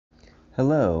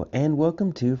Hello and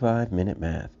welcome to 5-Minute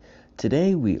Math.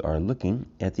 Today we are looking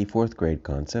at the 4th grade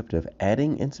concept of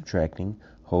adding and subtracting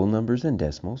whole numbers and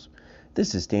decimals.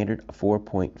 This is standard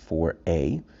 4.4a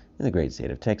in the great state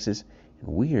of Texas,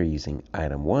 and we are using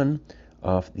item 1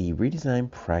 of the redesign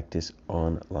practice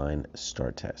online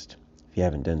STAAR test. If you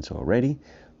haven't done so already,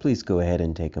 please go ahead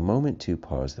and take a moment to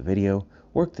pause the video,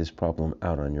 work this problem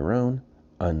out on your own,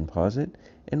 unpause it,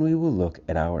 and we will look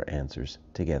at our answers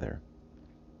together.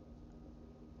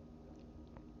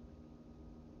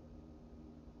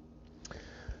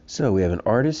 So we have an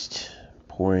artist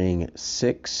pouring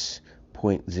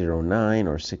 6.09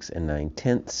 or 6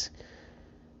 9/10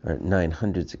 or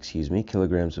 900ths,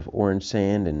 kilograms of orange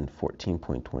sand and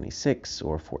 14.26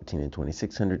 or 14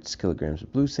 2600ths kilograms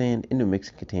of blue sand into a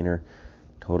mixing container.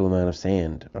 Total amount of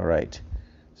sand. All right.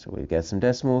 So we've got some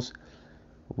decimals.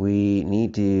 We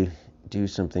need to do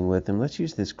something with them. Let's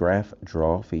use this graph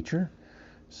draw feature.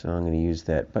 So I'm going to use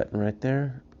that button right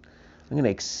there. I'm going to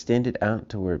extend it out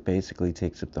to where it basically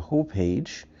takes up the whole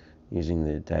page using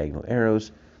the diagonal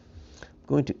arrows. I'm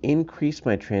going to increase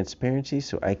my transparency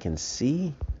so I can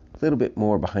see a little bit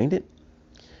more behind it.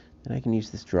 And I can use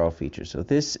this draw feature. So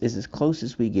this is as close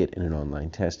as we get in an online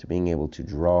test to being able to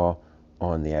draw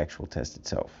on the actual test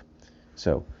itself.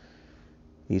 So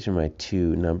these are my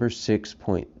two numbers,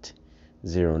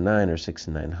 6.09 or 6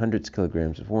 900ths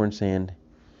kilograms of orange sand,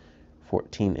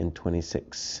 14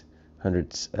 2600ths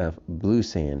of blue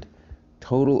sand.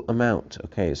 Total amount.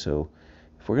 Okay, so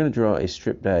if we're going to draw a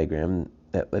strip diagram,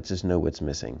 that lets us know what's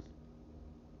missing.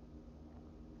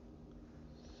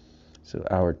 So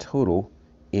our total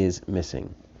is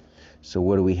missing. So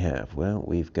what do we have? Well,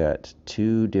 we've got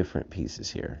two different pieces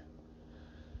here.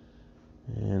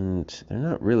 And they're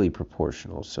not really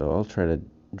proportional, so I'll try to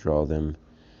draw them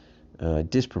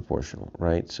disproportional,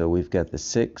 right? So we've got the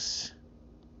 6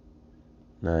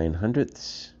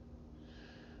 900ths,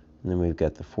 and then we've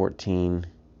got the 14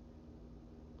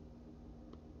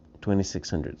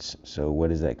 2600ths. So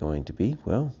what is that going to be?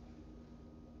 Well,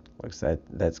 looks like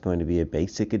that's going to be a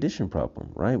basic addition problem,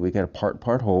 right? We got a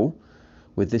part whole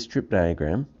with this strip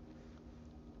diagram.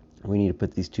 We need to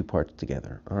put these two parts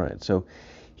together. All right, so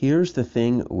here's the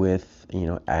thing with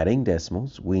adding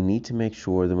decimals. We need to make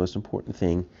sure the most important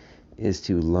thing is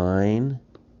to line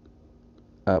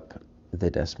up the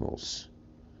decimals.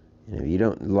 And if you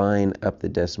don't line up the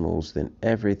decimals, then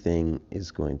everything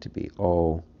is going to be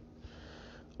all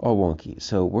wonky.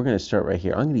 So we're going to start right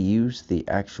here. I'm going to use the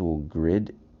actual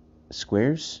grid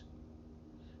squares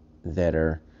that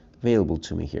are available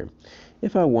to me here.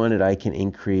 If I wanted, I can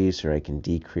increase or I can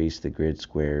decrease the grid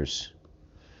squares.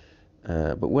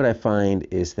 But what I find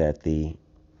is that the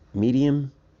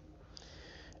medium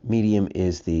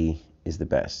is the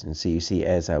best. And so you see,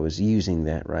 as I was using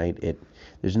that, right,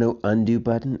 there's no undo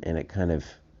button, and it kind of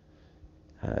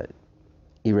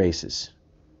erases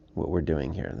what we're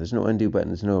doing here. There's no undo button,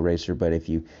 there's no eraser, but if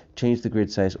you change the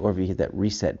grid size or if you hit that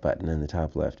reset button in the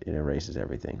top left, it erases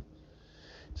everything.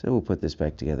 So we'll put this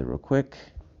back together real quick.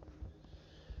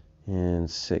 And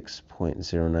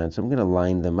 6.09. So I'm going to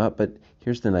line them up, but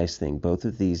here's the nice thing. Both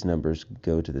of these numbers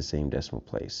go to the same decimal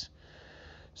place.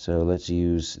 So let's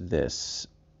use this.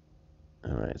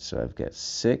 All right, so I've got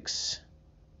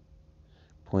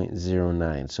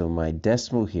 6.09. So my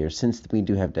decimal here, since we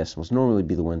do have decimals, normally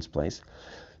be the ones place,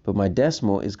 but my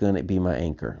decimal is going to be my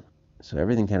anchor. So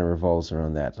everything kind of revolves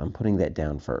around that. So I'm putting that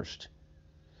down first.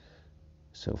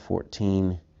 So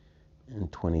 14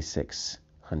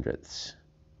 2600ths.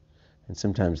 And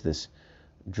sometimes this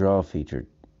draw feature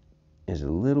is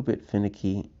a little bit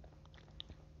finicky.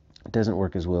 It doesn't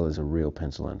work as well as a real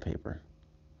pencil on paper.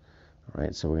 All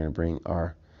right, so we're going to bring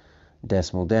our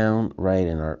decimal down, right,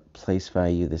 in our place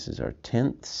value. This is our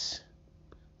tenths.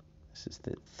 This is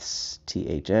the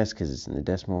THS because it's in the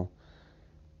decimal.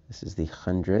 This is the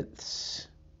hundredths.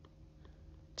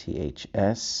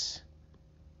 THS.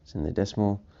 It's in the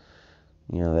decimal.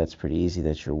 That's pretty easy.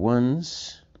 That's your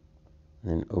ones.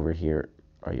 And then over here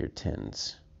are your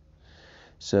tens.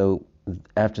 So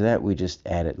after that, we just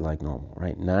add it like normal,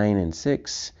 right? 9 and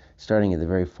 6, starting at the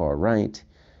very far right.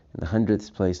 In the hundredths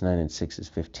place, 9 and 6 is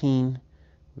 15.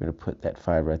 We're going to put that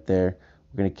 5 right there.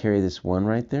 We're going to carry this 1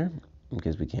 right there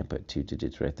because we can't put two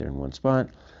digits right there in one spot.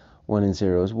 1 and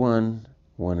 0 is 1.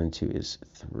 1 and 2 is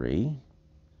 3.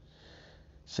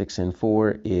 6 and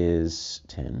 4 is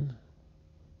 10.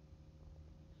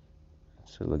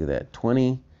 So look at that,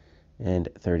 20 and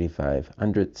 35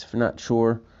 hundredths. If you're not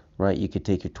sure, right, you could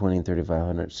take your 20 and 35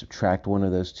 hundredths, subtract one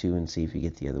of those two, and see if you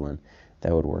get the other one.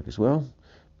 That would work as well.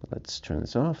 But let's turn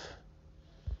this off.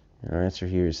 And our answer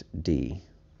here is D.